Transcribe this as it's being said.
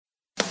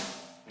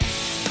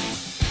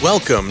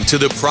Welcome to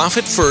the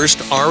Profit First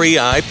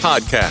REI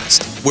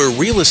podcast, where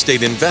real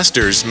estate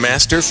investors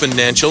master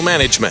financial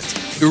management,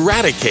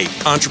 eradicate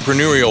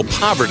entrepreneurial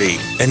poverty,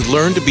 and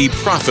learn to be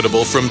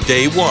profitable from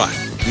day one.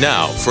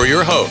 Now for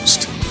your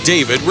host,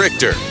 David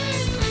Richter.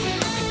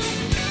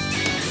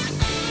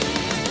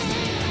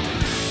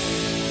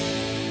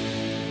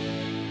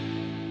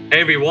 Hey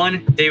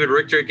everyone, David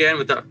Richter again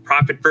with the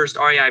Profit First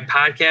REI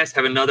podcast.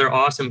 Have another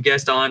awesome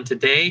guest on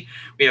today.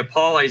 We have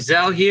Paul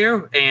Lizell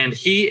here, and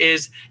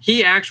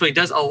he actually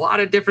does a lot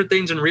of different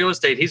things in real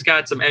estate. He's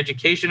got some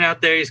education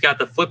out there. He's got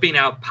the Flipping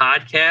Out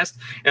podcast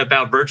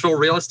about virtual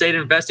real estate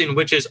investing,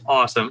 which is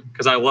awesome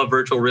because I love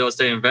virtual real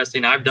estate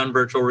investing. I've done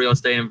virtual real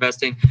estate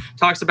investing.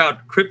 Talks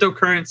about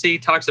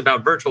cryptocurrency, talks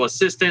about virtual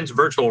assistants,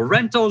 virtual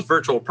rentals,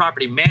 virtual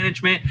property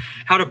management,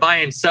 how to buy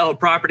and sell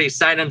property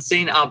sight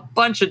unseen, a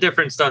bunch of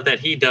different stuff that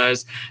he does.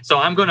 So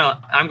I'm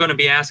gonna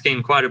be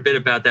asking quite a bit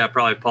about that,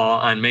 probably, Paul,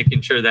 on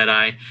making sure that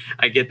I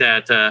get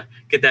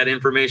that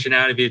information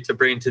out of you to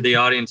bring to the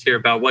audience here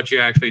about what you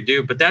actually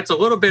do. But that's a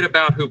little bit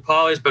about who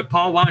Paul is. But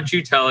Paul, why don't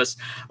you tell us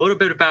a little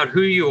bit about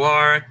who you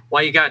are,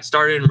 why you got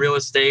started in real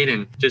estate,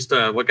 and just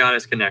what got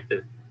us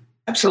connected?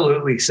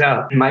 Absolutely.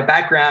 So my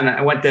background,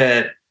 I went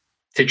to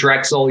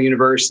Drexel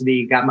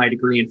University, got my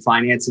degree in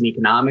finance and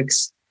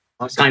economics.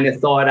 Awesome. Kind of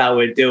thought I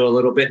would do a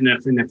little bit in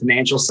the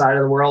financial side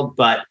of the world,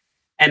 but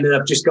ended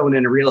up just going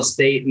into real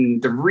estate. And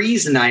the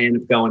reason I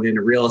ended up going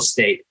into real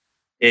estate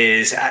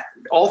is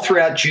all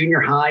throughout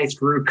junior high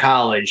through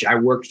college, I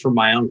worked for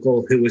my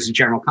uncle who was a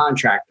general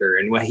contractor.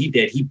 And what he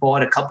did, he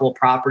bought a couple of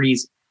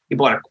properties. He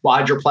bought a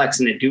quadruplex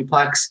and a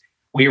duplex.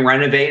 We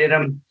renovated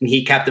them and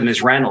he kept them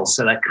as rentals.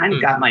 So that kind of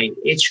got my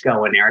itch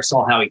going there. I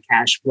saw how he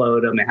cash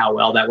flowed them and how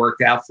well that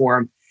worked out for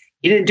him.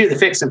 He didn't do the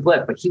fix and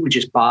flip, but he would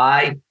just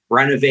buy,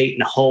 renovate,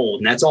 and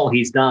hold. And that's all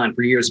he's done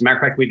for years. As a matter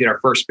of fact, we did our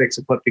first fix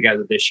and flip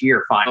together this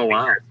year, finally. Oh,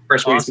 wow.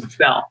 First one awesome.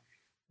 Fell.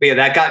 But yeah,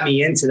 that got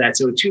me into that.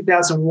 So in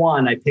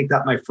 2001, I picked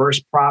up my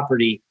first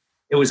property.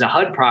 It was a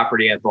HUD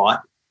property I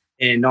bought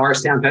in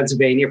Norristown,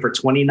 Pennsylvania for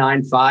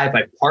 $29,500.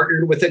 I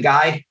partnered with a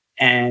guy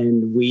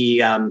and we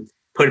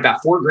put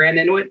about $4,000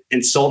 into it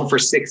and sold it for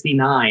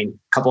 $69,000 a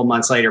couple of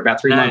months later, about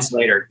 3 months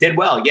later. Did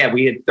well. Yeah,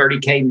 we had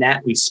 $30,000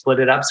 net. We split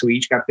it up. So we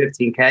each got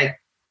 $15,000.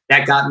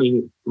 That got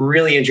me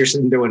really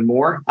interested in doing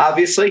more,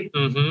 obviously.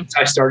 Mm-hmm.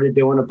 So I started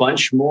doing a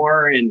bunch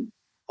more and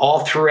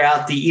all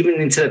throughout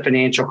even into the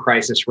financial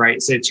crisis,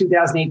 right? So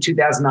 2008,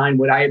 2009,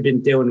 what I had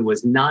been doing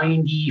was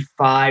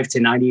 95 to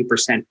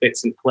 98%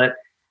 fix and flip.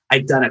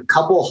 I'd done a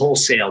couple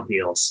wholesale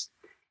deals.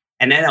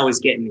 And then I was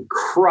getting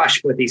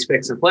crushed with these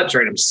fix and flips,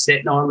 right? I'm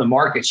sitting on the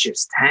market's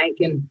just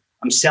tanking.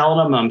 I'm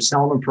selling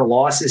them for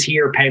losses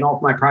here, paying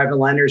off my private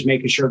lenders,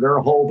 making sure they're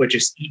whole, but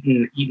just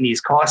eating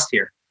these costs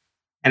here.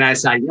 And I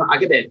decided, I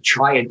got to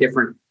try a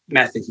different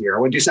method here. I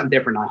want to do something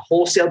different. I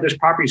wholesaled those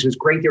properties. It was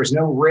great. There was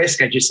no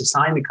risk. I just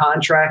assigned the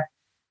contract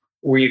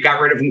where you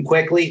got rid of them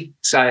quickly.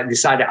 So I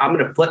decided I'm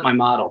going to flip my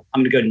model.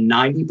 I'm going to go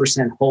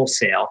 90%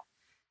 wholesale.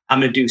 I'm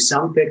going to do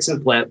some fix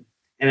and flip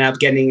and end up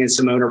getting in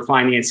some owner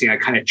financing. I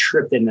kind of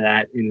tripped into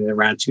that in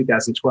around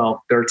 2012,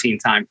 13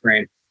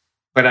 timeframe.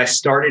 But I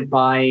started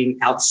buying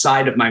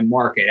outside of my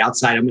market.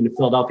 I'm in the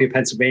Philadelphia,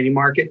 Pennsylvania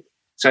market.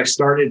 So I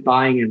started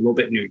buying in a little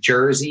bit in New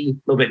Jersey, a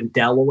little bit in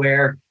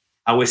Delaware.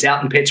 I was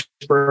out in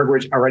Pittsburgh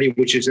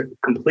which is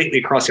completely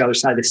across the other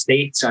side of the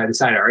state. So I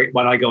decided, all right,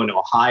 why don't I go into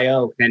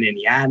Ohio, then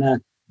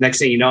Indiana? Next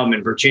thing you know, I'm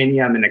in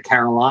Virginia, I'm in the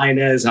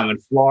Carolinas, I'm in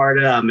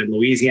Florida, I'm in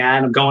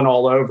Louisiana, I'm going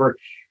all over.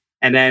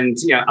 And then,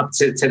 up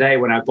to today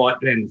when I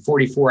bought in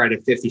 44 out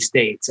of 50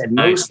 states. And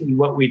mostly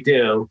what we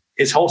do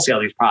is wholesale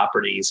these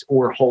properties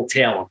or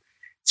wholesale them.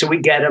 So we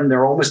get them.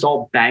 They're almost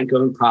all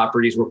bank-owned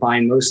properties. We're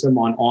buying most of them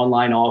on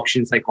online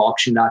auctions like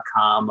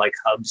auction.com, like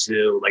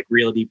Hubzu, like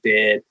Realty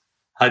Bid,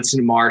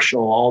 Hudson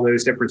Marshall, all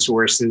those different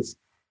sources.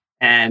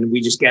 And we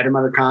just get them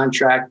under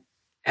contract.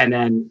 And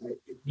then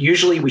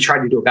usually we try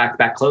to do a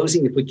back-to-back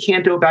closing. If we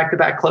can't do a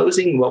back-to-back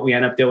closing, what we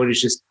end up doing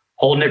is just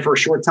holding it for a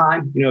short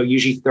time,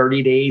 usually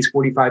 30 days,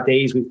 45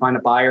 days. We find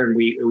a buyer and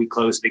we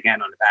close it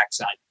again on the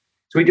backside.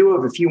 So we do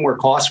have a few more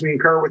costs we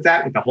incur with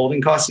that, with the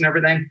holding costs and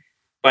everything.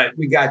 But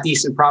we got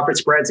decent profit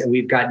spreads and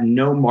we've got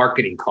no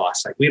marketing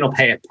costs. Like we don't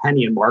pay a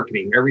penny in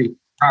marketing. Every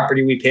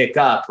property we pick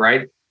up,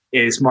 right,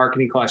 is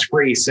marketing cost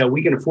free. So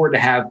we can afford to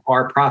have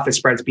our profit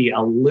spreads be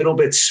a little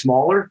bit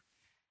smaller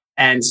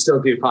and still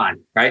do fine,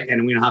 right?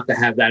 And we don't have to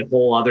have that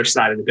whole other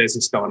side of the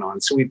business going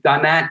on. So we've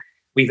done that.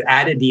 We've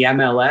added the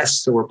MLS.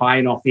 So we're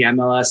buying off the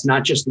MLS,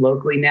 not just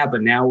locally now,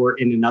 but now we're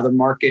in another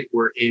market.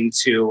 We're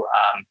into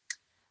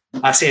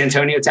San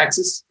Antonio,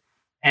 Texas.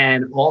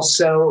 And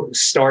also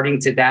starting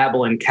to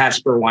dabble in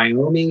Casper,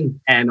 Wyoming,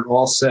 and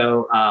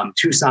also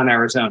Tucson,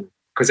 Arizona,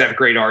 because I have a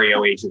great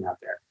REO agent out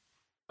there.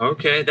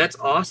 Okay, that's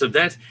awesome.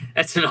 That's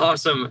an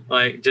awesome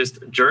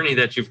just journey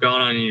that you've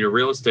gone on in your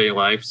real estate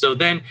life. So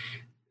then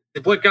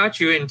what got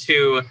you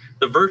into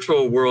the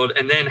virtual world,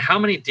 and then how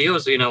many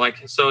deals,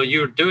 so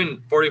you're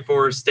doing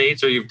 44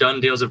 states, or you've done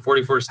deals in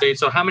 44 states.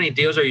 So how many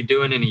deals are you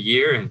doing in a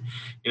year? And,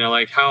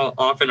 how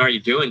often are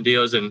you doing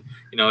deals? And,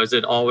 is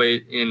it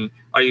always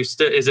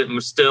is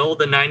it still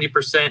the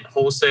 90%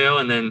 wholesale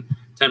and then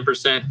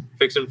 10%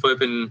 fix and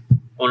flip and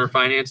owner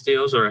finance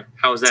deals, or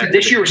how is that? So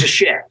this year was a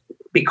shift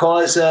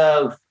because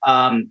of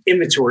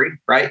inventory,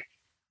 right?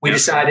 We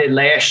decided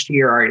last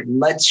year, all right,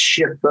 let's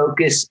shift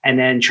focus and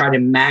then try to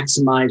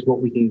maximize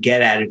what we can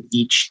get out of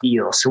each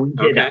deal. So we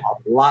did a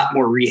lot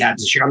more rehabs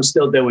this year. I'm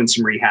still doing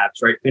some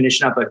rehabs, right?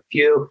 Finishing up a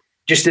few.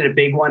 Just did a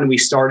big one. We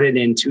started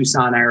in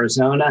Tucson,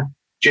 Arizona.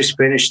 Just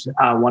finished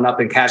one up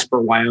in Casper,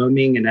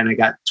 Wyoming. And then I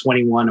got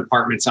 21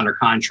 apartments under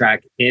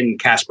contract in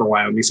Casper,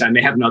 Wyoming. So I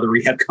may have another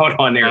rehab going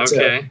on there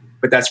too.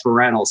 But that's for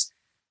rentals.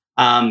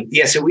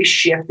 So we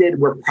shifted.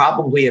 We're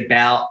probably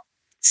about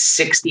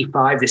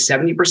 65 to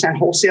 70%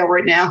 wholesale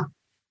right now.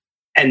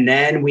 And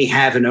then we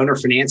have an owner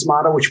finance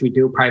model, which we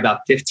do probably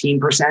about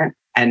 15%.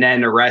 And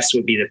then the rest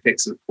would be the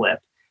fix and flip.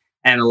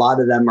 And a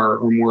lot of them are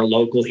more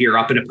local here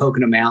up in the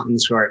Pocono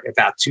Mountains, or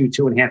about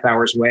 2.5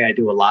 hours away. I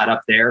do a lot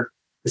up there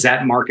because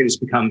that market has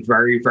become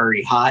very,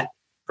 very hot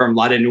from a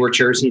lot of North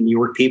Jersey and New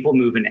York people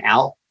moving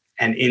out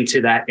and into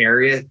that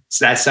area.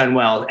 So that's done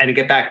well. And to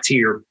get back to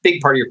your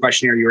big part of your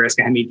questionnaire, you were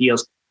asking how many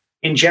deals.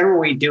 In general,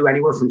 we do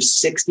anywhere from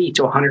 60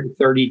 to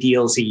 130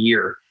 deals a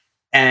year.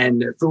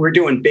 And we're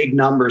doing big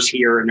numbers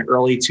here in the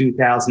early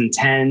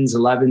 2010s,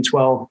 11,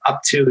 12,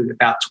 up to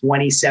about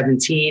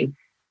 2017.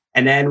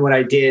 And then what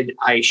I did,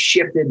 I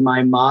shifted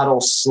my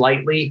model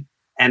slightly.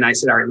 And I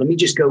said, all right, let me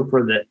just go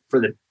for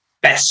the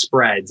best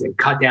spreads and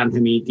cut down how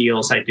many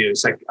deals I do.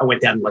 So I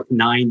went down to like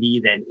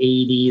 90, then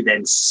 80,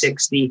 then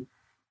 60.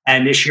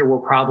 And this year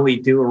we'll probably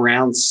do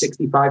around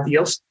 65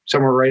 deals,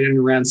 somewhere right in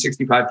around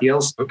 65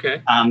 deals.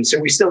 Okay. So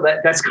we still,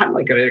 that's kind of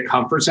like a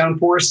comfort zone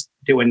for us,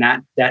 doing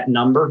that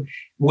number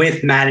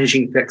with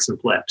managing fix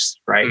and flips,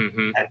 right?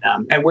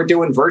 Mm-hmm. And we're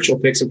doing virtual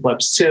fix and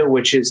flips too,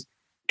 which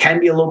can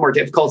be a little more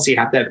difficult. So you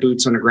have to have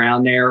boots on the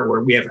ground there.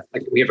 Where we have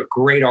a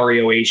great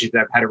REO agent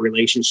that I've had a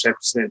relationship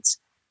since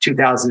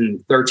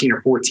 2013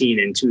 or 14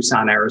 in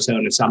Tucson,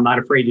 Arizona. So I'm not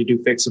afraid to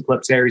do fix and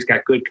flips there. He's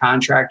got good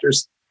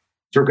contractors.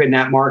 So we're good in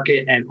that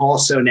market. And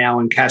also now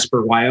in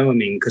Casper,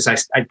 Wyoming, because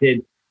I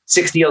did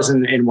 6 deals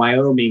in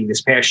Wyoming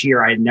this past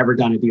year. I had never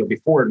done a deal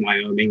before in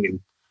Wyoming and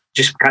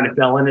just kind of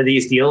fell into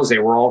these deals. They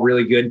were all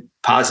really good,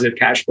 positive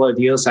cash flow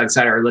deals. So I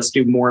decided, all right, let's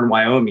do more in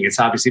Wyoming. It's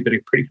obviously been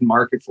a pretty good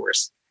market for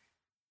us.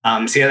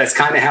 That's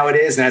kind of how it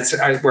is. And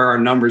that's where our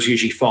numbers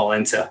usually fall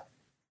into.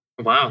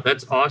 Wow,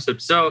 that's awesome.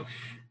 So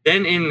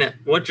then in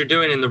what you're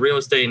doing in the real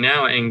estate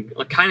now and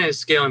kind of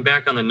scaling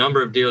back on the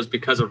number of deals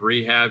because of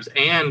rehabs,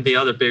 and the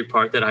other big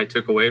part that I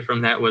took away from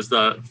that was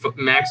the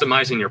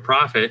maximizing your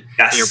profit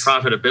and your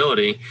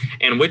profitability,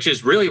 and which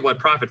is really what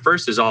Profit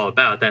First is all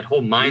about, that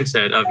whole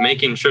mindset of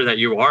making sure that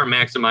you are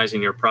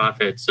maximizing your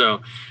profit. So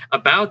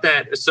about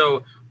that,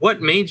 so what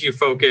made you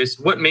focus?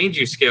 What made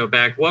you scale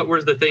back? What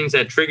were the things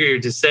that triggered you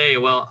to say,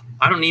 well,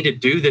 I don't need to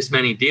do this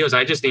many deals.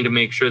 I just need to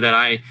make sure that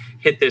I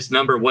hit this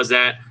number? Was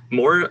that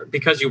more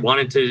because you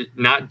wanted to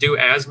not do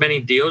as many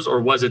deals, or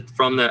was it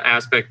from the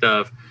aspect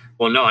of,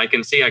 well, no, I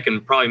can see I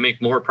can probably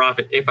make more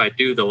profit if I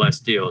do the less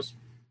deals?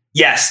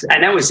 Yes.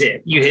 And that was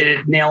it. You hit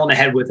it nail on the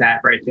head with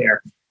that right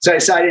there. So I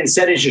decided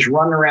instead of just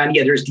running around,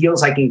 there's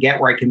deals I can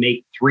get where I can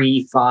make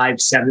 $3,000,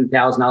 $5,000,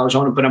 $7,000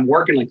 on it, but I'm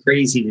working like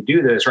crazy to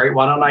do those, right?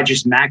 Why don't I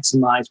just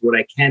maximize what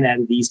I can out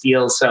of these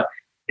deals? So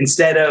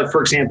instead of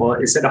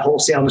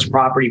wholesaling this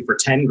property for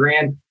 10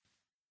 grand,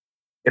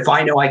 if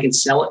I know I can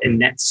sell it and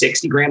net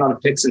 60 grand on a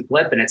fix and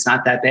flip and it's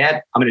not that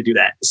bad, I'm going to do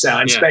that.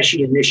 So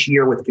especially in this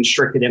year with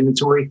constricted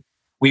inventory,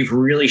 we've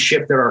really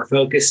shifted our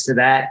focus to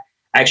that.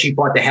 I actually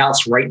bought the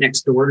house right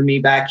next door to me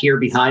back here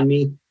behind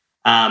me.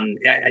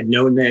 I'd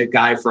known the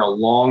guy for a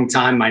long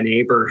time. My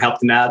neighbor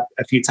helped him out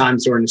a few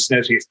times during the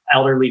snow. He's an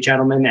elderly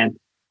gentleman. And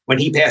when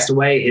he passed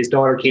away, his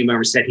daughter came over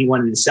and said he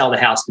wanted to sell the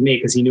house to me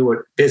because he knew what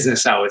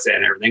business I was in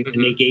and everything. Mm-hmm.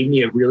 And they gave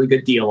me a really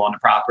good deal on the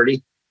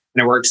property.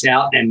 And it works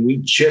out. And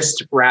we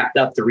just wrapped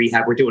up the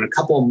rehab. We're doing a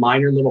couple of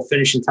minor little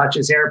finishing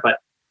touches there, but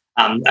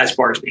as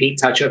far as paint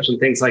touch-ups and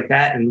things like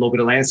that, and a little bit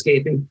of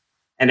landscaping,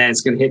 and then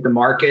it's going to hit the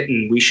market,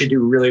 and we should do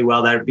really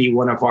well. That would be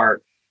one of our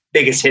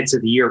biggest hits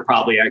of the year,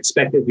 probably. I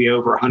expect it to be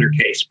over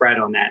 100K spread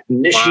on that.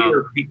 And this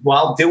year,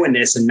 while doing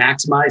this and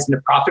maximizing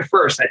the profit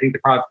first, I think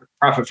the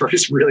profit first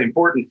is really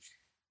important.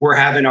 We're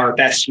having our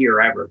best year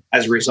ever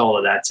as a result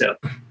of that too.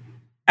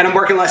 And I'm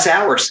working less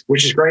hours,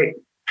 which is great.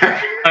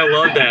 I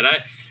love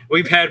that.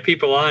 We've had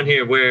people on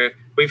here where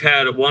we've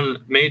had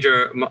one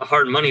major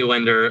hard money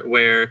lender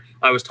where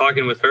I was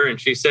talking with her and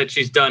she said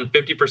she's done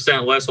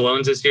 50% less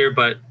loans this year,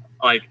 but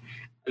like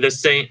the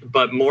same,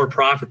 but more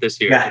profit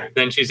this year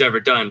than she's ever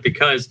done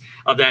because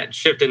of that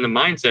shift in the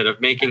mindset of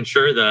making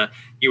sure that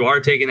you are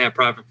taking that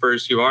profit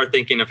first. You are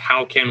thinking of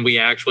how can we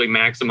actually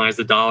maximize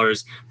the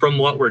dollars from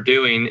what we're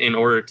doing in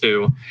order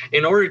to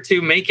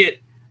make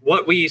it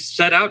what we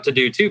set out to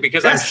do too,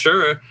 because Yes.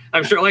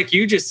 I'm sure, like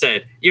you just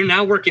said, you're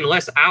now working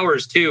less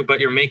hours too, but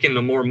you're making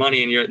the more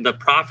money, and the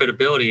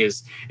profitability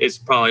is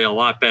probably a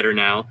lot better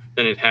now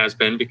than it has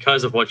been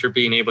because of what you're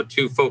being able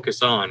to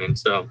focus on. And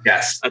so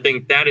Yes. I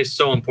think that is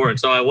so important.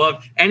 So I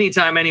love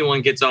anytime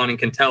anyone gets on and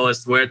can tell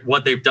us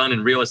what they've done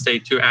in real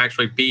estate to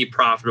actually be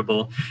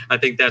profitable. I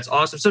think that's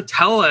awesome. So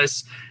tell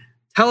us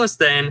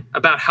then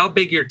about how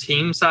big your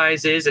team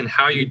size is and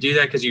how you do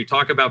that, because you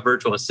talk about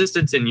virtual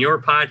assistants in your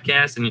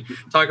podcast and you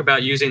talk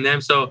about using them.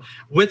 So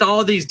with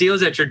all these deals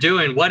that you're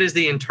doing, what does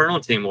the internal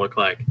team look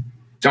like?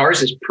 So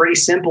ours is pretty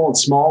simple and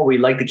small. We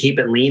like to keep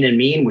it lean and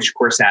mean, which of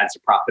course adds to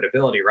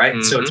profitability, right?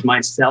 Mm-hmm. So it's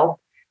myself,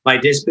 my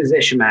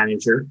disposition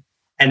manager,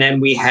 and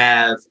then we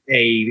have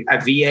a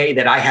VA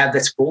that I have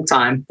that's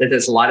full-time that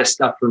does a lot of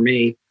stuff for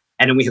me.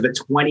 And then we have a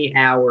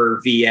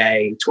 20-hour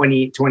VA,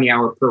 20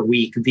 hour per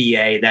week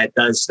VA that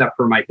does stuff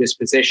for my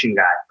disposition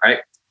guy, right?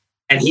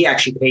 And he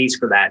actually pays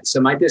for that. So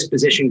my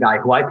disposition guy,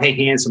 who I pay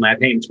handsomely, I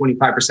pay him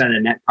 25% of the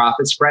net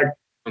profit spread.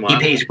 Wow. He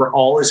pays for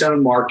all his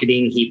own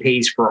marketing. He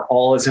pays for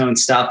all his own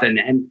stuff. And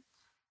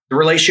the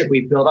relationship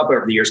we've built up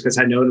over the years, because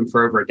I've known him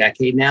for over a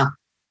decade now,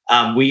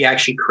 we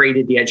actually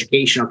created the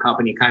educational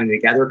company kind of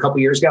together a couple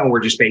of years ago. And we're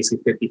just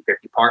basically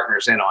 50-50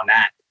 partners in on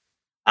that.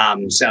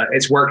 So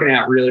it's working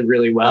out really,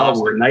 really well.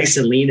 Awesome. We're nice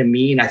and lean and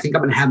mean. I think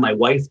I'm going to have my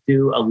wife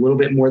do a little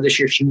bit more this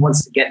year. She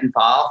wants to get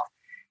involved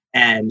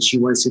and she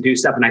wants to do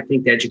stuff. And I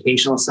think the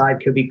educational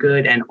side could be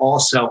good. And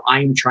also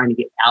I'm trying to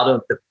get out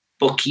of the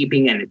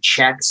bookkeeping and the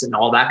checks and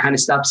all that kind of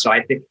stuff. So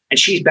I think, and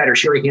she's better.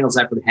 She already handles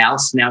that for the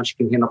house. Now she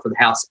can handle for the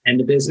house and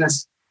the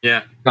business.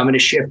 Yeah. So I'm going to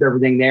shift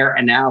everything there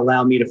and now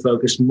allow me to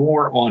focus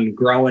more on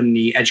growing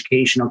the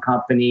educational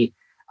company,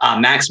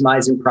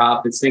 maximizing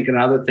profits, thinking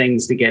of other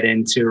things to get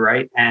into,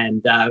 right?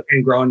 And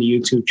growing the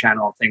YouTube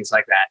channel and things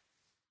like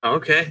that.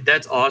 Okay,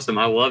 that's awesome.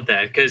 I love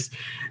that, because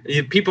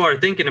people are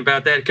thinking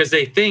about that because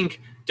they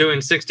think doing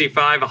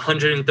 65,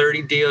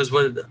 130 deals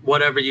with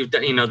whatever you've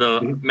done,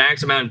 the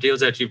max amount of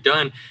deals that you've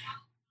done.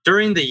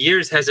 During the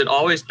years, has it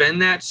always been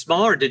that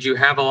small, or did you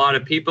have a lot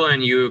of people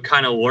and you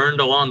kind of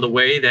learned along the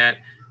way that,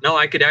 no,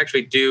 I could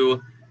actually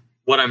do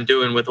what I'm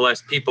doing with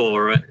less people?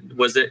 Or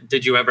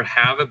did you ever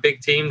have a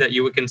big team that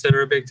you would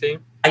consider a big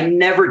team? I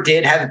never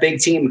did have a big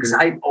team because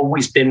I've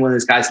always been one of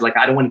those guys, like,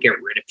 I don't want to get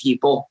rid of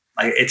people.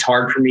 Like, it's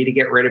hard for me to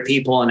get rid of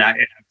people and I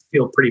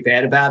feel pretty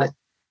bad about it.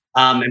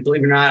 And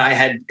believe it or not, I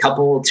had 2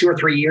 or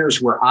 3 years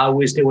where I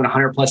was doing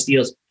 100 plus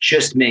deals,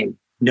 just me,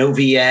 no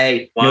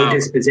VA, Wow. no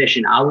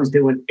disposition. I was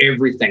doing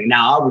everything.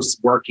 Now I was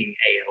working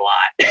a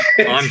lot.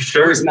 I'm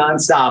sure. It was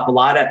nonstop. A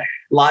lot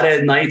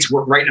of nights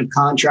we're writing up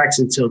contracts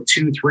until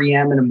 2, 3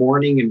 a.m. in the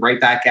morning and right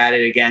back at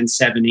it again,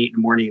 7, 8 in the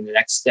morning the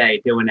next day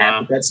doing that.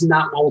 Wow. But that's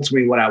not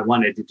ultimately what I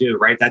wanted to do,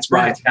 right? That's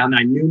why Right. I found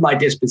I knew my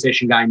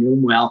disposition guy, knew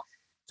him well,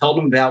 told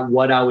him about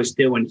what I was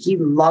doing. He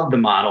loved the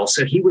model.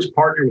 So he was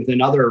partnered with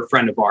another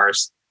friend of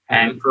ours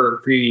and for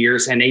a few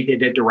years, and they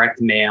did a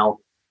direct mail,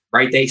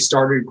 right? They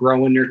started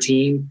growing their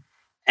team.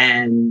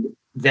 And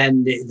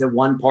then the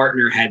one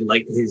partner had he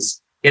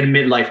had a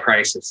midlife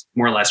crisis,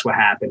 more or less what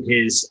happened.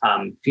 His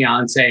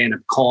fiance ended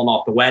up calling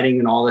off the wedding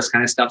and all this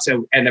kind of stuff.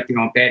 So ended up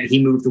going bad.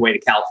 He moved away to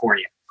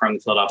California from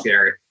the Philadelphia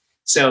area.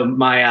 So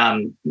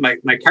my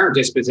current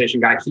disposition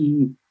guy,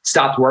 he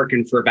stopped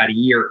working for about a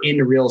year in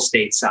the real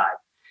estate side.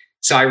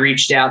 So I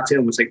reached out to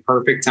him. It was like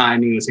perfect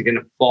timing. It was like in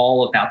the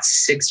fall about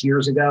 6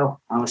 years ago.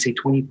 I want to say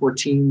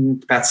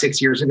 2014, about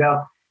 6 years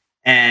ago.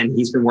 And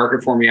he's been working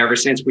for me ever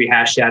since. We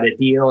hashed out a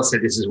deal.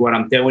 Said, this is what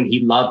I'm doing.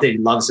 He loved it. He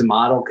loves the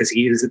model because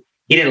he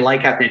didn't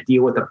like having to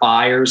deal with the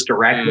buyers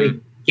directly.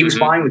 He was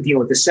fine with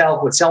dealing with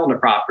selling the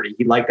property.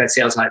 He liked that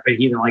sales side, but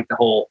he didn't like the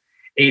whole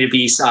A to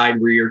B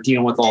side where you're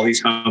dealing with all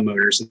these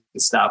homeowners and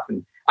stuff.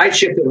 And I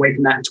shifted away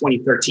from that in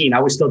 2013. I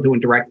was still doing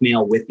direct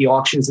mail with the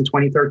auctions in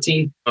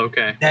 2013.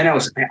 Okay. Then I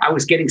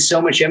was getting so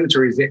much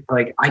inventory that,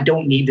 like, I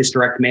don't need this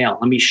direct mail.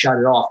 Let me shut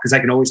it off because I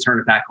can always turn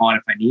it back on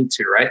if I need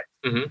to, right?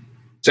 Mm-hmm.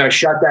 So I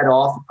shut that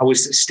off. I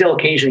was still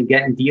occasionally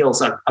getting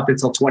deals up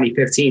until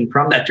 2015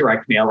 from that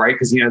direct mail, right?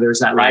 Because, there's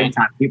that lag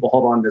time. People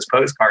hold on to those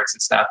postcards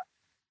and stuff.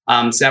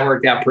 So that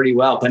worked out pretty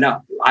well. But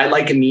no, I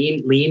like a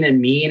lean and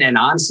mean. And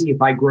honestly,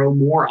 if I grow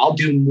more, I'll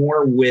do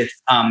more with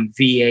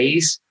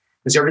VAs.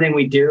 Because everything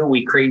we do,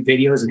 we create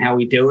videos, and how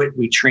we do it,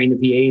 we train the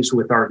VAs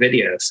with our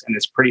videos. And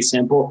it's pretty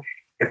simple.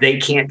 If they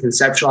can't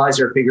conceptualize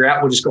or figure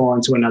out, we'll just go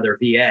on to another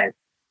VA,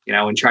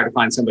 and try to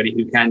find somebody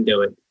who can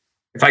do it.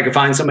 If I could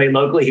find somebody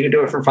locally who could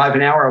do it for $5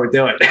 an hour, I would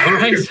do it.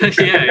 Right.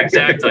 Yeah,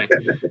 exactly.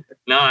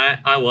 No,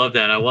 I love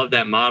that. I love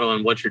that model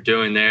and what you're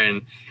doing there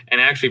and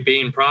actually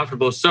being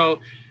profitable.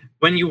 So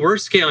when you were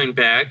scaling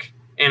back,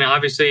 and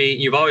obviously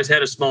you've always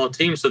had a small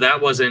team, so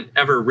that wasn't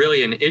ever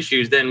really an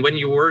issue. Then when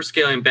you were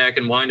scaling back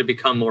and wanting to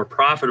become more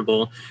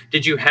profitable,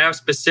 did you have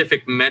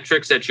specific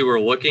metrics that you were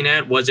looking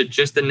at? Was it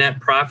just the net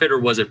profit, or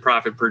was it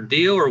profit per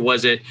deal, or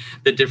was it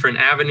the different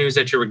avenues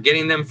that you were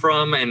getting them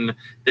from and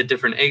the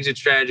different exit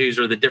strategies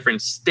or the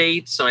different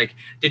states? Like,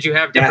 did you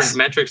have different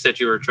metrics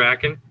that you were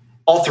tracking?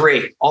 All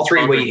three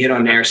what you hit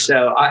on there.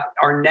 So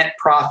our net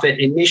profit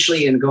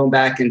initially, and going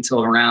back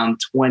until around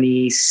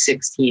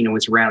 2016, it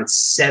was around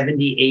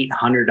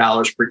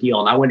 $7,800 per deal.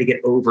 And I wanted to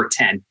get over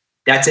 10.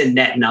 That's a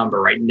net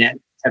number, right? Net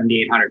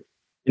 7,800.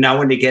 And I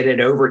wanted to get it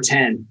over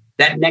 10.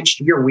 That next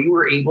year, we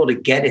were able to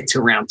get it to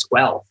around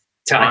 12.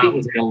 So I think it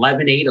was like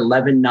 11,800,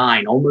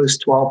 11,900,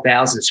 almost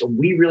 12,000. So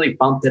we really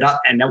bumped it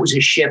up. And that was a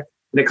shift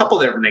in a couple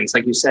of different things.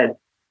 Like you said,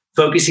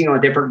 focusing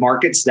on different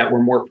markets that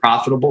were more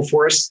profitable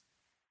for us,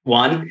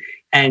 one.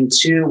 And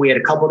two, we had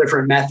a couple of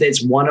different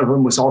methods. One of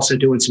them was also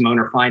doing some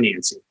owner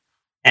financing.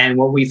 And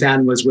what we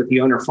found was with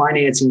the owner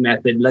financing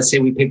method, let's say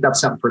we picked up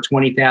something for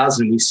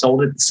 20,000, we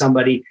sold it to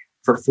somebody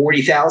for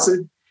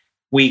 40,000.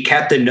 We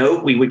kept a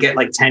note. We would get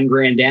like 10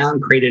 grand down,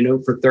 create a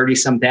note for 30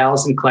 some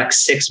thousand, collect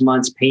 6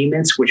 months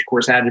payments, which of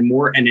course added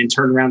more, and then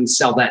turn around and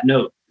sell that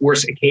note.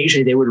 Worse,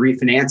 occasionally they would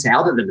refinance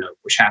out of the note,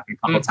 which happened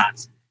a couple of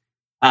times.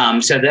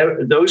 So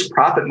those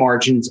profit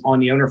margins on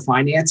the owner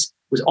finance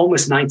was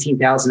almost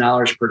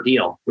 $19,000 per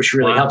deal, which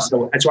really helps.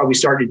 So that's why we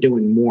started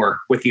doing more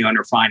with the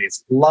owner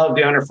finance. Love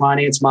the owner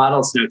finance model.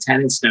 It's no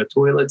tenants, no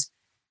toilets.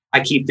 I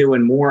keep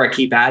doing more. I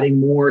keep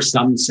adding more.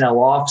 Some sell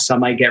off,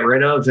 some I get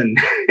rid of, and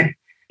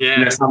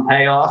some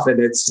pay off. And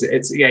it's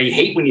you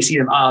hate when you see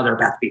them. Oh, they're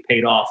about to be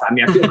paid off. I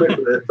mean, I feel good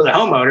for the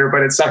homeowner,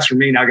 but it sucks for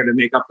me not going to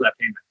make up for that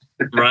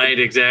payment. Right,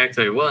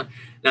 exactly. Well,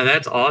 now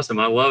that's awesome.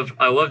 I love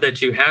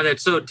that you have that.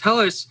 So tell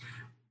us,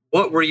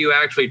 what were you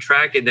actually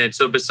tracking then?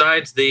 So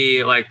besides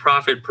the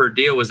profit per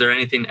deal, was there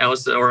anything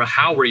else, or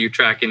how were you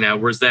tracking that?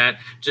 Was that,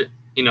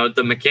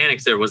 the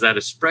mechanics there? Was that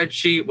a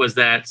spreadsheet? Was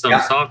that some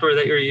software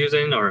that you're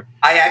using? Or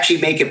I actually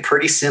make it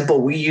pretty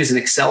simple. We use an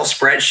Excel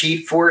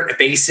spreadsheet for it,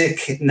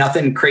 basic,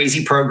 nothing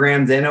crazy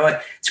programmed into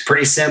it. It's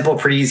pretty simple,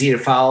 pretty easy to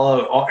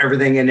follow.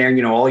 Everything in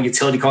there, all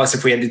utility costs,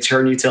 if we had to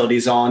turn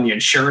utilities on, the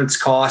insurance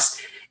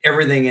costs,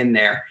 everything in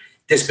there.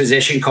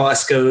 Disposition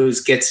cost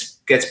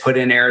gets put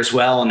in there as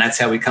well. And that's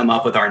how we come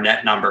up with our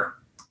net number.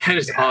 That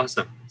is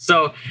awesome.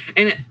 So,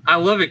 and I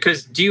love it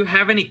because do you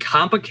have any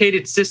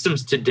complicated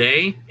systems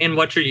today in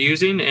what you're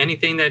using?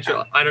 Anything that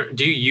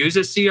do you use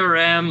a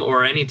CRM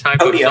or any type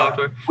of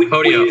software?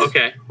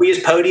 Podio. We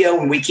use Podio,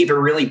 and we keep it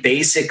really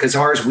basic because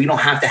ours, we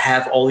don't have to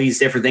have all these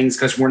different things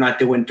because we're not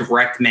doing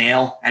direct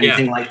mail,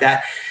 anything like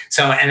that.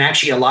 So, and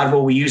actually a lot of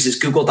what we use is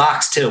Google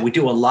Docs too. We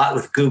do a lot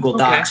with Google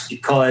Docs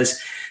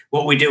because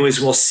what we do is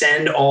we'll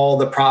send all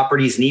the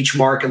properties in each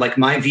market. Like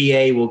my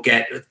VA will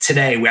get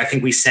today, I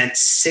think we sent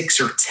 6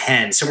 or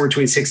 10, somewhere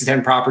between 6 and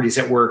 10 properties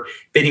that we're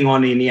bidding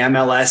on in the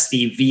MLS.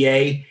 The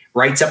VA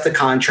writes up the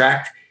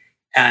contract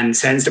and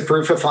sends the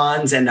proof of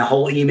funds and the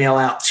whole email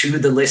out to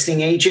the listing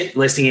agent.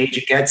 Listing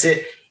agent gets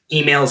it,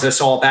 emails us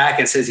all back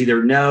and says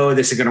either no,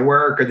 this is going to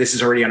work, or this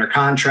is already under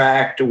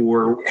contract,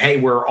 or hey,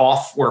 we're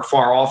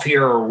far off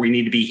here, or we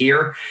need to be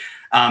here.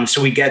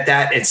 So we get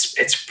that.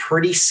 It's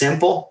pretty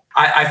simple.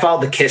 I follow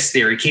the KISS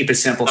theory, keep it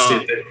simple,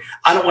 stupid.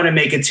 I don't want to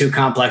make it too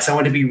complex. I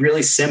want to be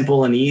really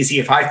simple and easy.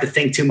 If I have to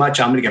think too much,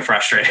 I'm going to get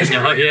frustrated.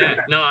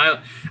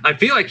 I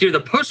feel like you're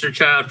the poster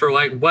child for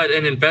what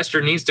an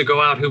investor needs to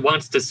go out who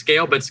wants to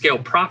scale, but scale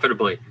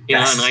profitably,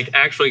 know, and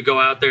actually go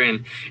out there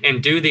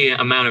and do the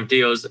amount of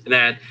deals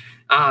that,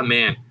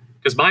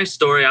 because my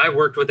story, I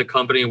worked with a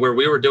company where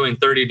we were doing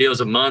 30 deals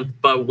a month,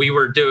 but we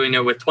were doing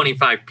it with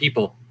 25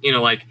 people,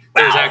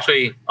 there's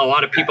actually a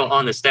lot of people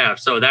on the staff.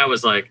 So that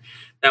was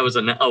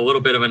a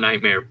little bit of a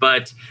nightmare,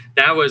 but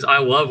I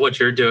love what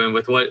you're doing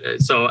with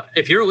so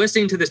if you're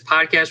listening to this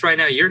podcast right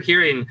now, you're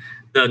hearing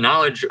the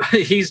knowledge,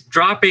 he's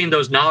dropping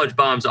those knowledge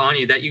bombs on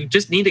you that you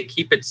just need to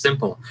keep it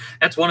simple.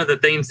 That's one of the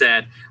things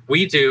that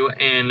we do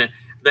in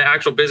the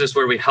actual business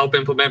where we help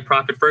implement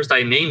Profit First.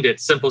 I named it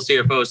Simple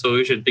CFO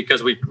Solution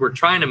because we're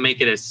trying to make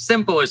it as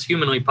simple as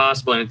humanly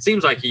possible. And it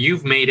seems like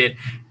you've made it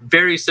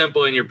very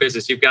simple in your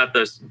business. You've got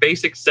the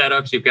basic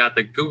setups, you've got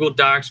the Google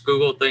Docs,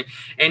 Google thing,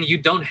 and you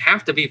don't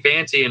have to be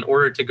fancy in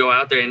order to go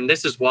out there. And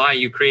this is why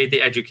you create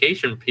the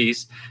education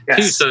piece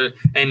too. So,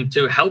 and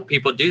to help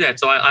people do that.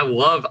 So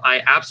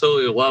I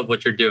absolutely love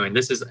what you're doing.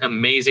 This is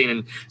amazing.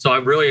 And so I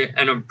really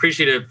am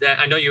appreciative that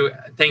I know you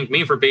thanked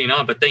me for being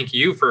on, but thank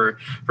you for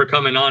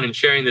coming on and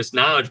sharing this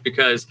knowledge,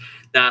 because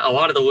that a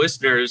lot of the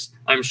listeners,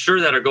 I'm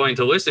sure, that are going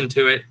to listen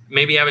to it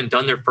maybe haven't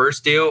done their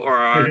first deal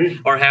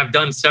or have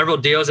done several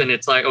deals. And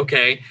it's like,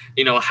 okay,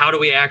 how do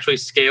we actually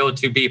scale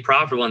to be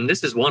profitable? And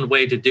this is one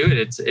way to do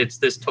it. It's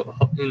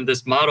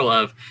this model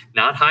of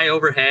not high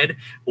overhead,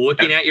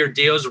 looking at your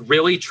deals,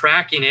 really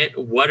tracking it.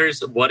 What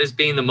is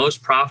being the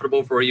most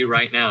profitable for you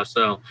right now?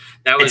 So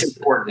it's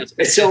important.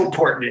 It's so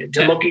important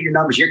to look at your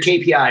numbers, your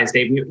KPIs,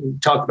 Dave. We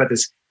talked about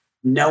this,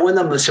 knowing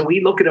them. So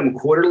we look at them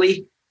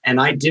quarterly. And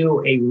I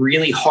do a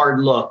really hard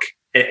look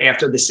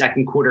after the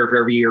second quarter of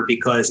every year,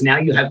 because now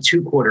you have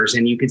 2 quarters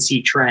and you can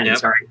see trends.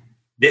 Yep. All right,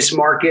 this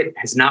market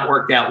has not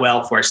worked out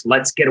well for us.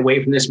 Let's get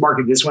away from this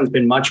market. This one's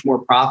been much more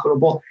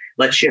profitable.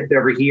 Let's shift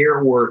over here.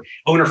 Or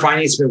owner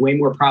finance has been way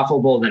more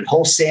profitable than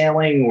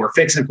wholesaling, or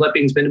fix and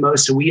flipping has been the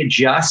most. So we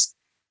adjust,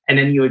 and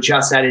then you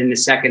adjust that in the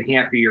second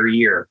half of your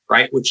year,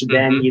 right? Which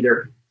then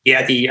either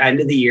at the end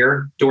of the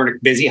year during a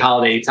busy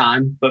holiday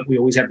time, but we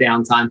always have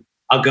downtime,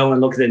 I'll go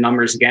and look at the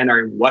numbers again. All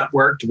right, what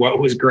worked? What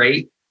was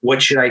great? What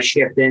should I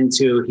shift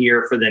into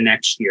here for the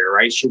next year,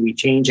 right? Should we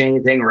change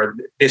anything, or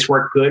this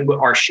worked good with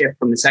our shift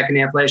from the second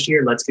half last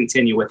year? Let's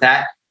continue with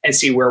that and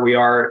see where we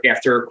are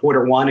after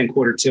quarter one and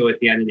quarter two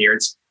at the end of the year.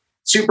 It's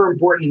super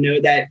important to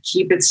know that.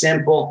 Keep it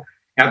simple.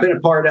 I've been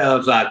a part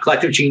of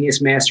Collective Genius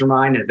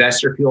Mastermind,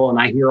 Investor Fuel, and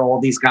I hear all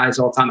these guys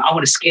all the time. I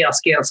want to scale.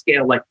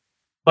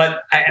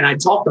 And I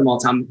talk to them all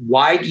the time.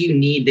 Why do you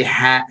need to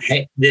have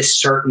this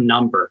certain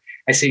number?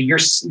 I say, you're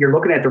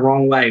looking at it the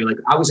wrong way. Like,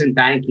 I was in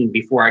banking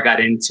before I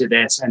got into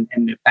this, and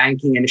the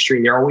banking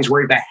industry, they're always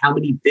worried about how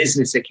many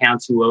business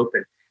accounts you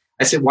open.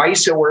 I said, why are you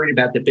so worried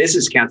about the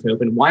business accounts to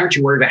open? Why aren't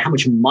you worried about how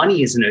much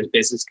money is in those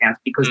business accounts?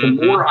 Because the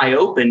more I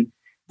open,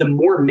 the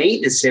more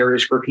maintenance there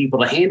is for people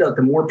to handle it,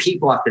 the more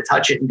people have to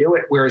touch it and do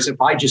it. Whereas if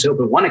I just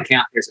open one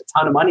account, there's a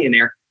ton of money in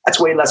there. That's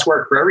way less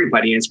work for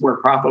everybody, and it's more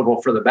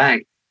profitable for the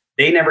bank.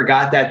 They never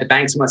got that. The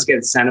banks must get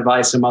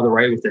incentivized some other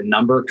way with a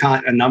number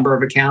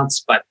of accounts,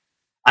 but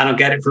I don't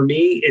get it. For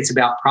me, it's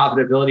about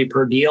profitability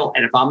per deal.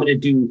 And if I'm going to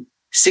do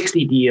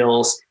 60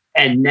 deals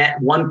and net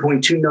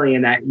 1.2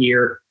 million that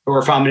year, or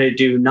if I'm going to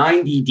do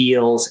 90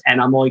 deals and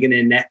I'm only going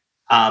to net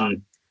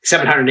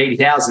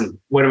 780,000,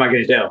 what am I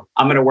going to do?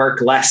 I'm going to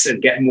work less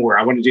and get more.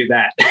 I want to do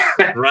that.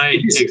 Right.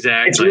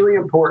 Exactly. It's really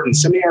important.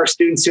 Some of our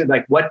students are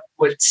like, what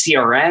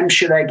CRM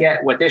should I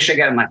get? What this should I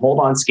get? I'm like,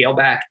 hold on, scale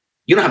back.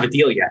 You don't have a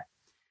deal yet.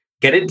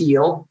 Get a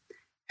deal.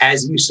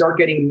 As you start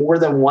getting more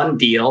than one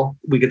deal,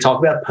 we could talk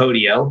about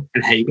Podio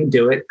and how you can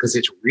do it, because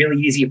it's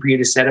really easy for you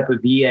to set up a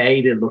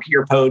VA to look at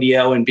your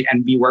Podio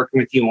and be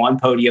working with you on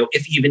Podio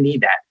if you even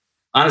need that.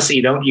 Honestly,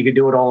 you could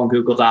do it all in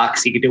Google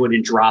Docs. You could do it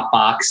in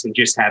Dropbox and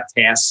just have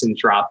tasks in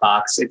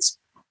Dropbox. It's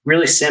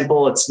really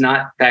simple. It's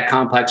not that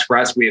complex for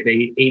us. We have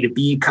A to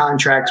B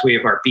contracts. We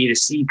have our B to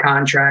C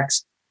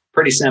contracts.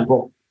 Pretty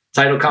simple.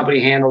 Title company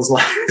handles a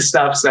lot of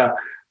stuff. So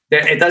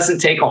it doesn't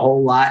take a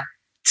whole lot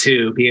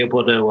to be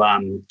able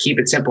to keep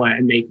it simple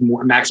and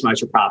maximize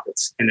your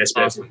profits in this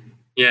business.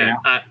 Yeah, you know?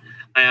 I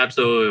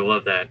absolutely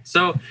love that.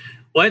 So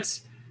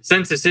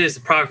since this is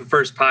the Profit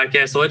First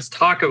podcast, so let's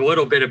talk a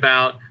little bit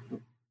about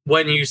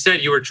when you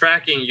said you're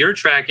tracking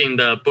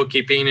the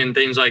bookkeeping and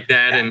things like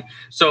that. And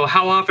so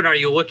how often are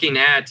you looking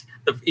at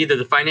either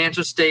the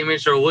financial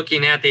statements or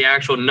looking at the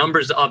actual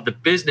numbers of the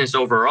business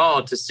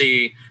overall to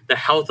see the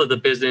health of the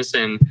business,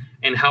 and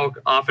how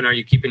often are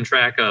you keeping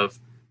track of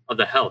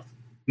the health?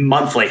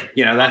 Monthly,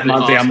 monthly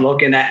awesome. I'm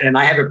looking at, and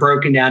I have it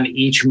broken down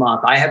each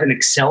month. I have an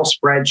Excel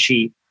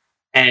spreadsheet,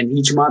 and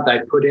each month I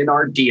put in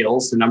our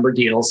deals, the number of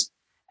deals,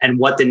 and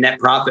what the net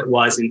profit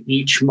was in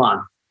each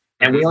month.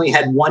 And we only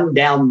had one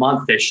down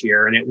month this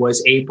year, and it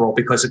was April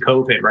because of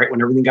COVID, right?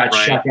 When everything got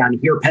shut down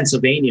here in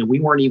Pennsylvania, we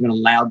weren't even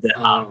allowed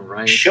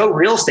to show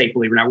real estate,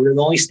 believe it or not. We were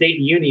the only state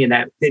in the union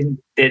that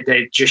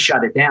that just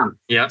shut it down.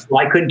 Yeah. So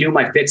I couldn't do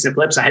my fix and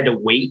flips. I had to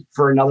wait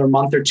for another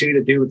month or two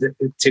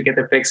to get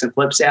the fix and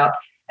flips out.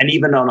 And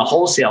even on the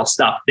wholesale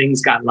stuff, things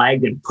got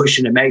lagged and pushed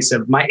into May.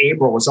 So my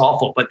April was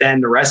awful, but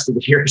then the rest of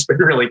the year has been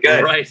really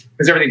good, right?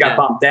 Because everything got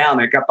bumped down,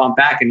 it got bumped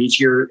back, and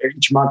each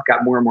month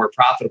got more and more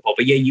profitable.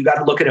 But yeah, you got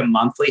to look at it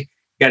monthly. You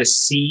got to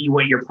see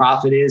what your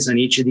profit is on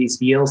each of these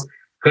deals,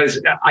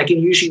 because I can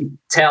usually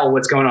tell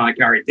what's going on. Like,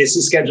 all right, this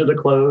is scheduled to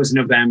close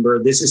in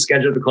November. This is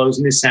scheduled to close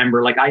in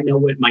December. Like, I know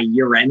what my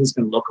year end is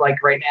going to look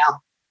like right now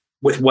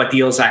with what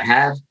deals I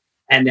have.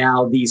 And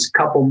now these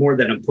couple more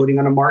that I'm putting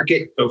on a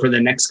market over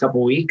the next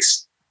couple of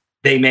weeks,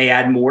 they may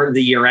add more to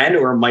the year end,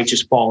 or it might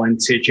just fall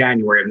into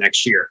January of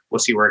next year. We'll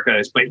see where it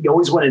goes. But you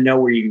always want to know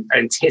where you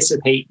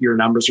anticipate your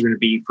numbers are going to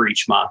be for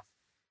each month.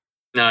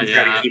 You got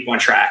to keep on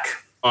track.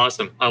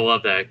 Awesome. I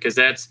love that, because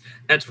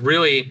that's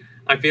really,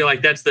 I feel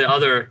like that's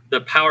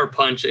the power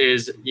punch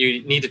is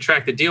you need to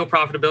track the deal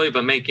profitability,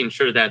 but making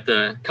sure that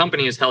the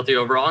company is healthy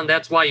overall. And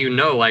that's why, you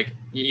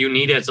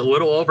need as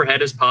little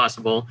overhead as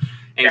possible,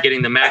 and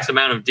getting the max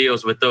amount of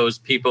deals with those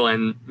people,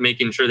 and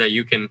making sure that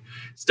you can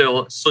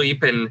still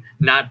sleep and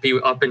not be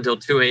up until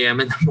 2 a.m.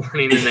 in the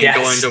morning and then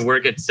going to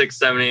work at 6,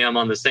 7 a.m.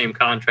 on the same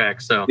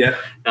contract. So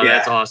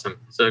that's awesome.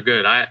 So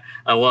good. I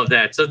love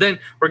that. So then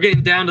we're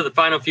getting down to the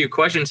final few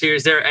questions here.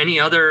 Is there any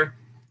other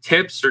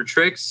tips or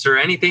tricks or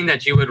anything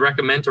that you would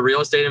recommend to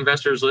real estate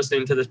investors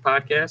listening to this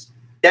podcast?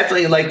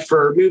 Definitely, like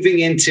for moving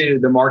into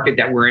the market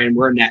that we're in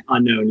that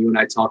unknown. You and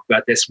I talked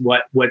about this.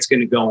 What's going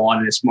to go on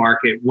in this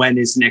market? When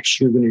is next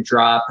shoe going to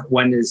drop?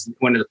 When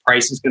are the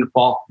prices going to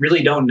fall?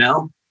 Really don't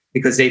know,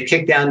 because they've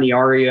kicked down the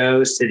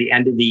REOs to the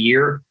end of the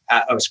year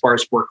as far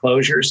as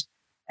foreclosures.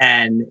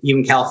 And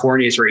even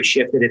California has already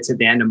shifted it to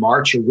the end of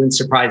March. It wouldn't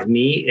surprise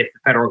me if the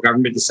federal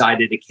government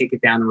decided to kick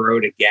it down the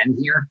road again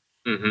here.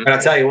 Mm-hmm. But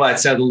I'll tell you what,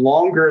 so the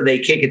longer they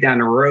kick it down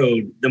the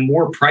road, the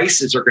more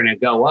prices are going to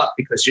go up,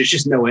 because there's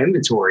just no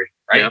inventory,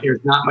 right? Yep.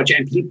 There's not much.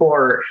 And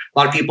a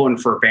lot of people in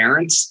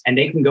forbearance, and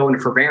they can go into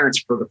forbearance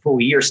for the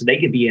full year. So they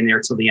could be in there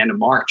till the end of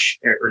March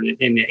or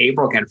in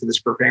April again for this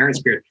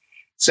forbearance period.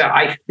 So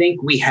I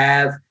think we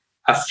have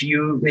a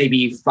few,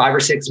 maybe 5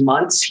 or 6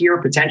 months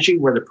here potentially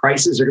where the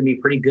prices are going to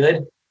be pretty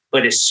good.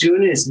 But as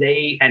soon as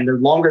the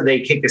longer they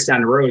kick this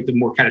down the road, the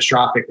more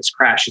catastrophic this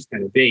crash is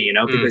going to be,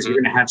 because you're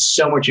going to have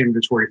so much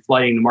inventory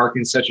flooding the market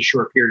in such a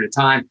short period of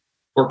time.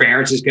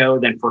 Forbearances go,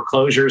 then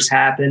foreclosures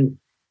happen.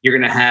 You're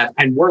going to have,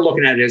 and we're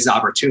looking at it as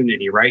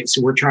opportunity, right?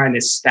 So we're trying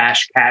to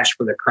stash cash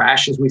for the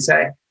crash, as we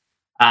say.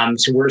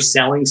 So we're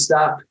selling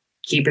stuff,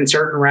 keeping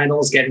certain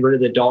rentals, getting rid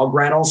of the dog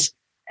rentals,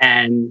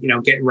 and,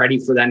 getting ready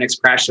for that next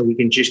crash so we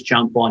can just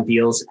jump on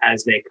deals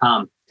as they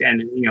come.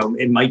 And,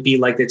 it might be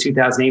like the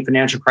 2008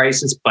 financial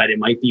crisis, but it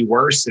might be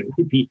worse.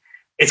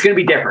 It's going to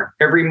be different.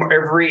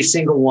 Every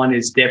single one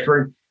is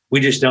different. We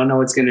just don't know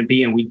what it's going to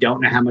be. And we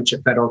don't know how much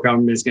the federal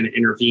government is going to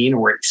intervene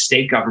or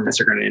state governments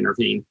are going to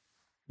intervene.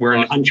 We're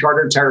in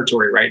uncharted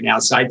territory right now.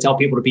 So I tell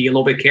people to be a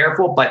little bit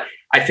careful, but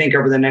I think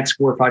over the next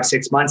 4, 5,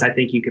 6 months, I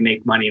think you can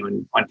make money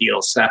on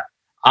deals.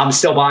 I'm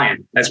still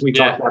buying, as we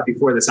talked about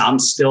before this. I'm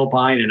still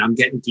buying and I'm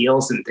getting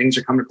deals and things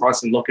are coming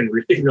across and looking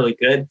really, really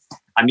good.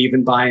 I'm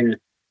even buying a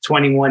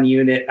 21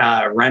 unit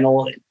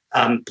rental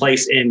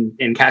place in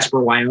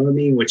Casper,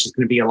 Wyoming, which is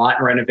going to be a lot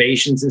of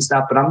renovations and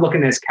stuff. But I'm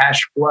looking at this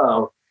cash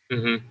flow.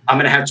 I'm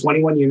going to have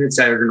 21 units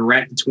that are going to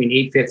rent between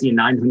 $850 and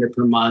 $900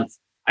 per month.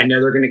 I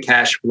know they're going to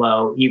cash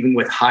flow, even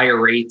with higher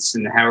rates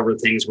and however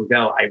things would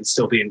go. I would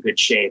still be in good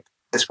shape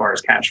as far as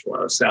cash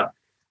flow. So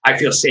I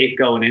feel safe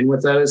going in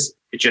with those.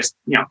 It just,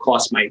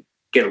 costs might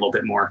get a little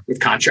bit more with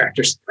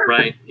contractors.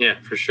 Right.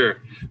 Yeah, for sure.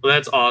 Well,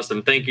 that's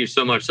awesome. Thank you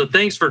so much. So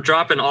thanks for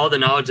dropping all the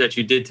knowledge that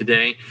you did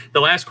today. The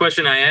last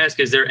question I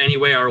ask, is there any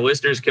way our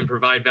listeners can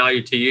provide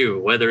value to you,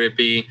 whether it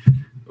be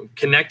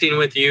connecting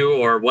with you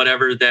or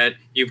whatever, that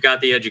you've got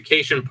the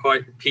education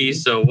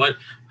piece? So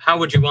how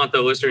would you want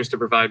the listeners to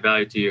provide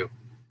value to you?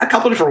 A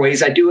couple different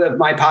ways. I do have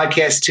my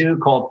podcast too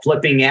called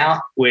Flipping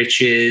Out,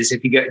 which is,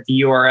 if you get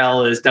the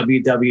URL is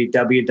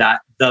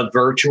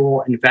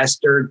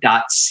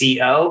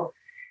www.thevirtualinvestor.co.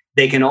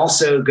 They can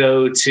also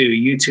go to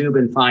YouTube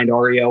and find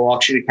REO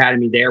Auction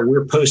Academy there.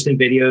 We're posting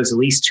videos, at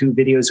least 2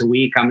 videos a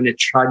week. I'm going to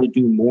try to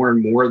do more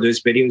and more of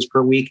those videos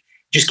per week.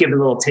 Just giving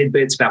little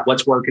tidbits about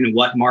what's working in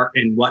what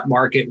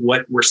market,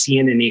 what we're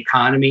seeing in the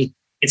economy.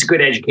 It's a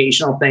good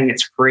educational thing.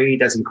 It's free,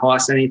 doesn't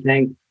cost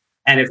anything.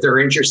 And if they're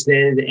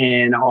interested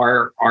in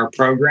our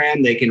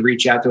program, they can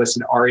reach out to us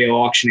at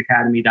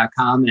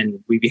reoauctionacademy.com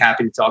and we'd be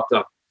happy to talk to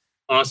them.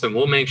 Awesome.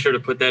 We'll make sure to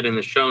put that in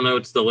the show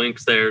notes, the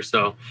links there.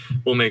 So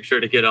we'll make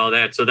sure to get all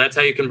that. So that's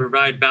how you can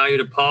provide value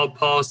to Paul.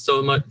 Paul,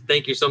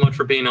 thank you so much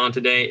for being on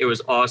today. It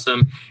was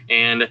awesome.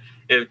 And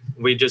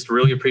we just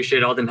really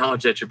appreciate all the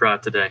knowledge that you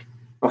brought today.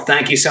 Well,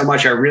 thank you so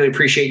much. I really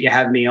appreciate you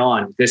having me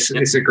on. This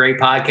is a great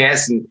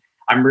podcast and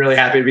I'm really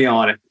happy to be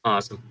on it.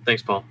 Awesome.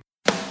 Thanks, Paul.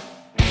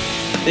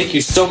 Thank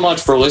you so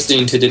much for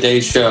listening to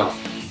today's show.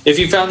 If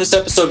you found this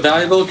episode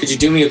valuable, could you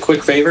do me a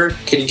quick favor?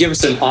 Can you give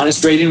us an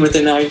honest rating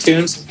within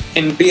iTunes?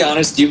 And be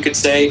honest, you could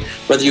say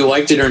whether you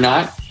liked it or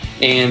not.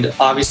 And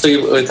obviously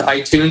with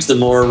iTunes, the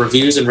more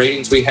reviews and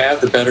ratings we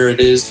have, the better it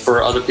is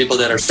for other people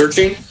that are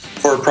searching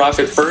for a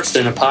Profit First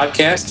and a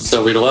podcast.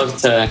 So we'd love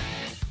to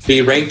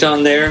be ranked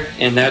on there.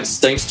 And that's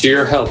thanks to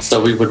your help.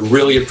 So we would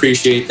really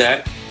appreciate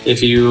that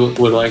if you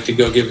would like to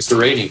go give us a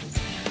rating.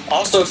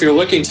 Also, if you're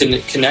looking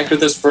to connect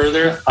with us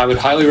further, I would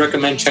highly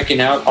recommend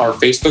checking out our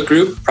Facebook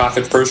group,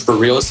 Profit First for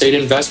Real Estate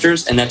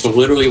Investors, and that's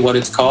literally what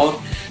it's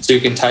called. So you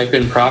can type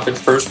in Profit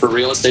First for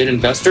Real Estate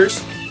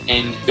Investors,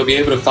 and you'll be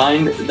able to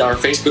find our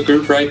Facebook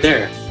group right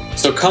there.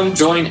 So come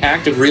join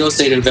active real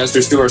estate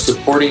investors who are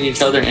supporting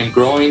each other and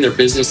growing their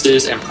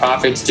businesses and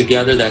profits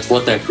together. That's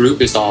what that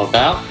group is all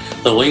about.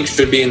 The link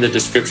should be in the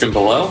description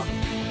below.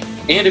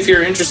 And if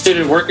you're interested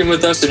in working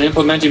with us and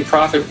implementing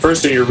Profit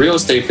First in your real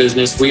estate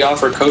business, we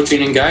offer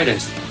coaching and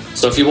guidance.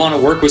 So if you want to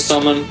work with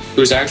someone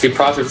who's actually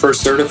Profit First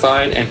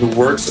certified and who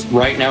works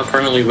right now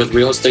currently with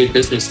real estate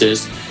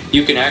businesses,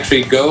 you can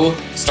actually go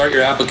start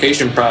your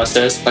application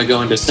process by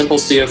going to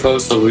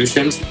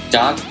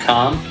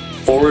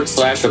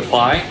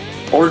simplecfosolutions.com/apply,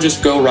 or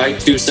just go right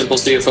to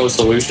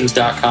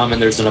simplecfosolutions.com and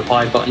there's an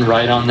apply button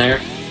right on there.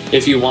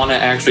 If you want to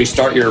actually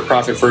start your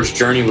Profit First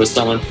journey with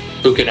someone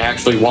who can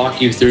actually walk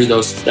you through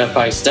those step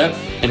by step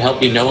and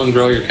help you know and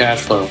grow your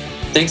cash flow.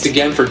 Thanks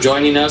again for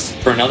joining us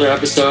for another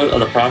episode of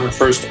the Profit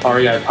First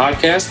REI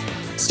podcast.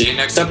 See you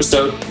next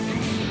episode.